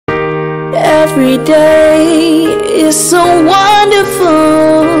every day is so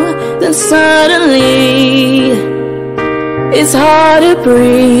wonderful, then suddenly it's hard to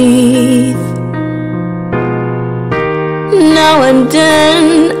breathe. Now and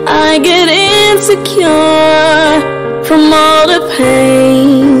then I get insecure from all the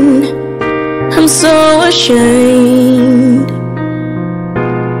pain. I'm so ashamed.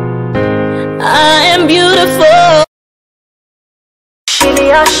 I am beautiful.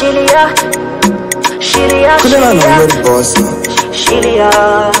 Shelea, Shelea, Shelea, Shelea,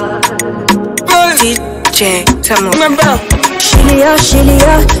 DJ, tell me. Remember. Shelea,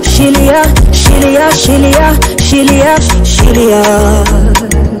 Shelea, Shelea, Shelea, Shelea, Shelea, Shelea.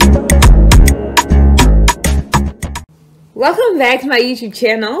 Welcome back to my YouTube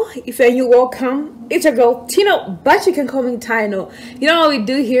channel. If you're new, welcome. It's your girl Tino, but you can call me Tino. You know what we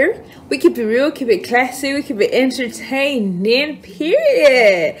do here? We keep it real, keep it classy, we keep it entertaining,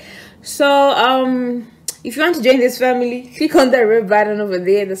 period. So if you want to join this family, click on that red button over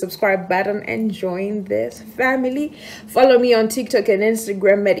there, the subscribe button, and join this family. Follow me on TikTok and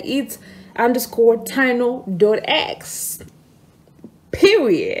Instagram at its_Tino.x,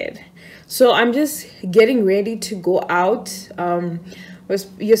 period. So I'm just getting ready to go out.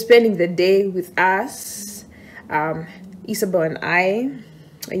 You're spending the day with us, Isabel and I.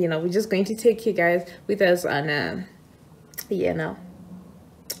 You know, we're just going to take you guys with us on a,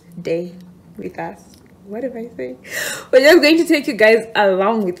 day with us. What did I say? We're just going to take you guys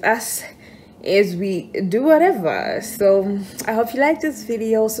along with us as we do whatever. So I hope you like this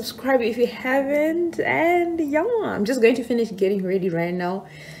video. Subscribe if you haven't, and yeah, I'm just going to finish getting ready right now.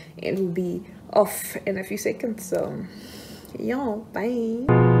 It will be off in a few seconds, so yeah, bye.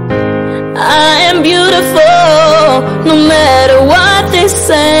 I am beautiful, no matter what they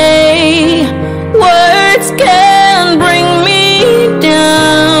say. Words can bring me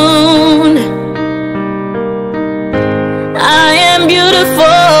down. I am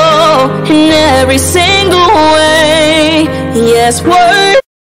beautiful in every single way. Yes, words.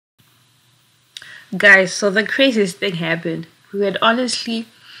 Guys, so the craziest thing happened. We had honestly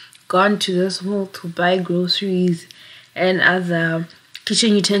gone to this mall to buy groceries and other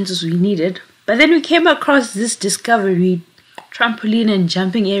kitchen utensils we needed, but then we came across this discovery trampoline and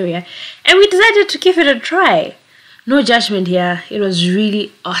jumping area, and we decided to give it a try. No judgment here, it was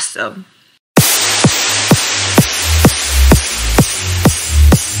really awesome.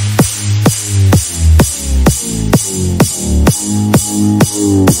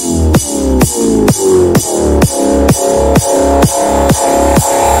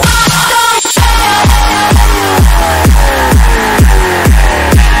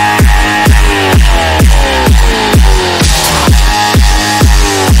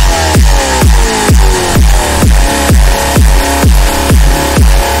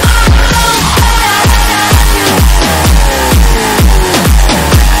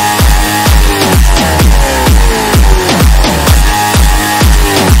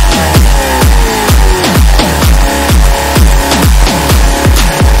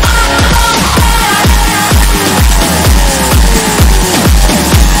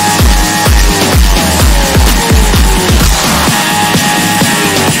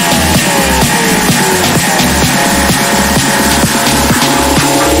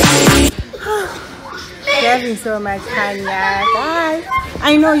 So much fun, yeah, guys.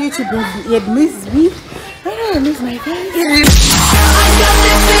 I know YouTube it missed me. I know I miss my face. I got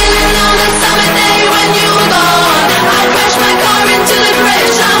this feeling on the summer day when you were gone. I crashed my car into the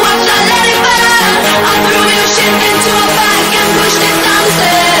crash. I watched, I let it burn. I threw your shit into a bag and pushed it down the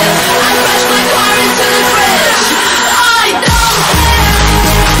stairs. I crashed my car into the crash. I don't care.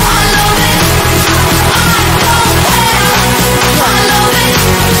 I love it. I don't care. I love it.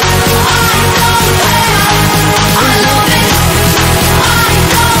 I don't care. I love it. I don't care.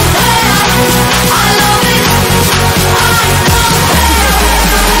 I love it. I don't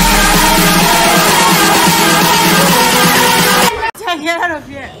care. Get out of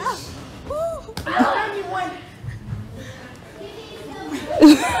here.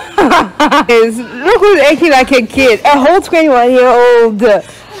 Look who's acting like a kid. A whole 21-year-old.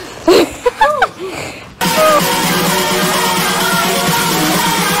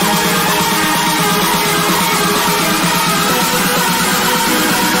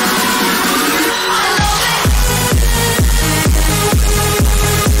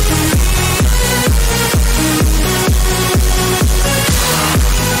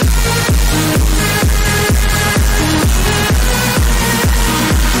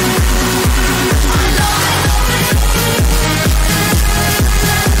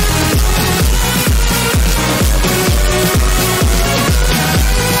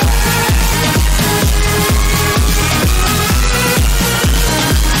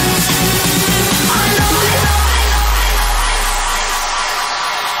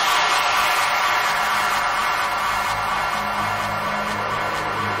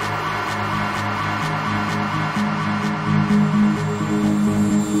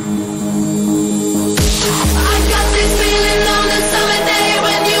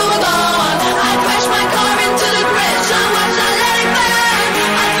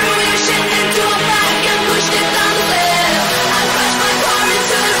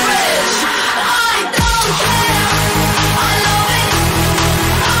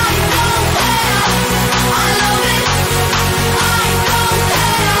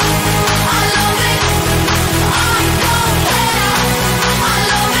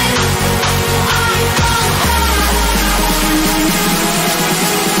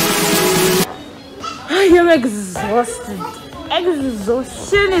 exhausted.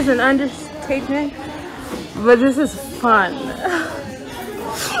 Exhaustion is an understatement, but this is fun.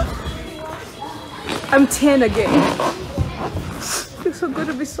 I'm 10 again. Feels so good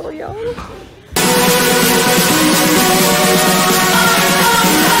to be so young.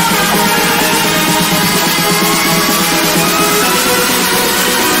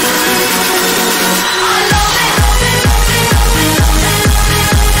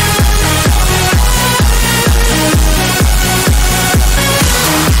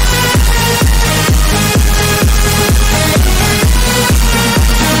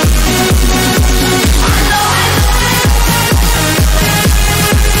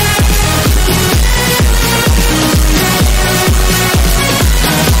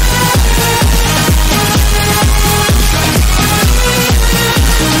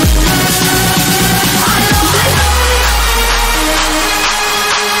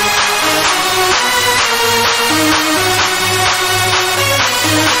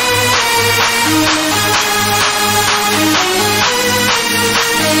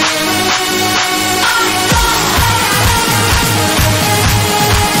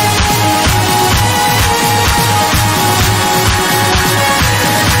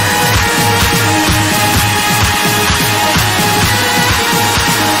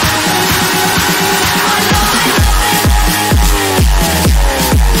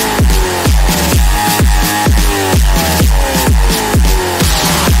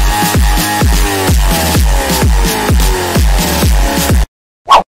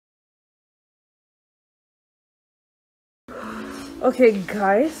 Okay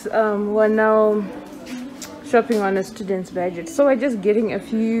guys, we're now shopping on a student's budget, so we're just getting a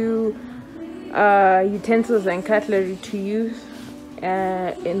few utensils and cutlery to use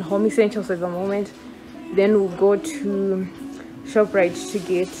in home essentials at the moment. Then we'll go to ShopRite to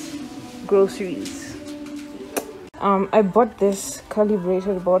get groceries. I bought this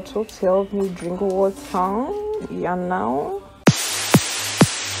calibrated bottle to help me drink water. Yeah, now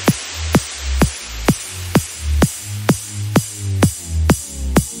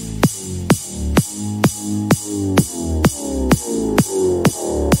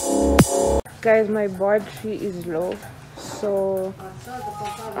guys, my battery is low, so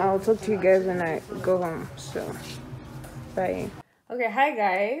I'll talk to you guys when I go home. So bye. Okay, hi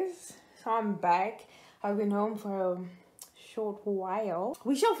guys, so I'm back. I've been home for a short while.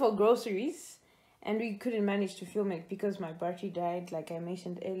 We shopped for groceries and we couldn't manage to film it because my battery died, like I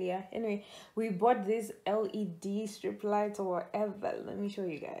mentioned earlier. Anyway, we bought these LED strip lights or whatever. Let me show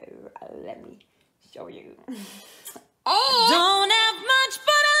you guys. Let me show you. Oh, Don't have much,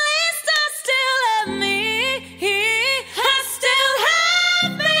 but at least I still have me. I still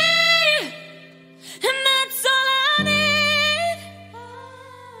have me, and that's all I need.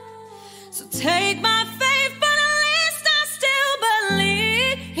 So take my faith, but at least I still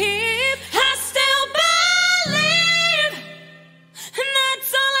believe. I still believe, and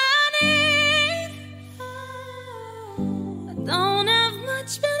that's all I need. I don't have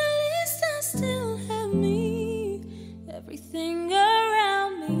much, but at least I still have me. Everything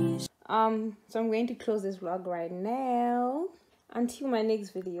around me. So I'm going to close this vlog right now. Until my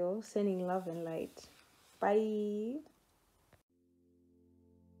next video, sending love and light. Bye.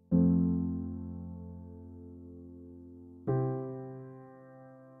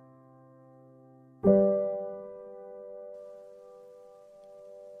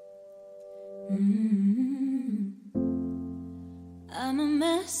 I'm a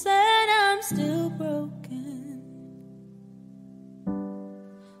mess and I'm still broken,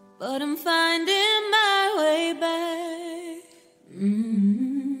 but I'm finding my way back.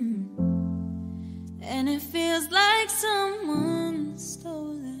 And it feels like someone's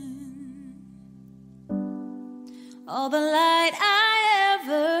stolen all the light I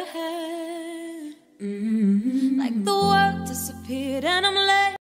ever had. Like the world disappeared and I'm left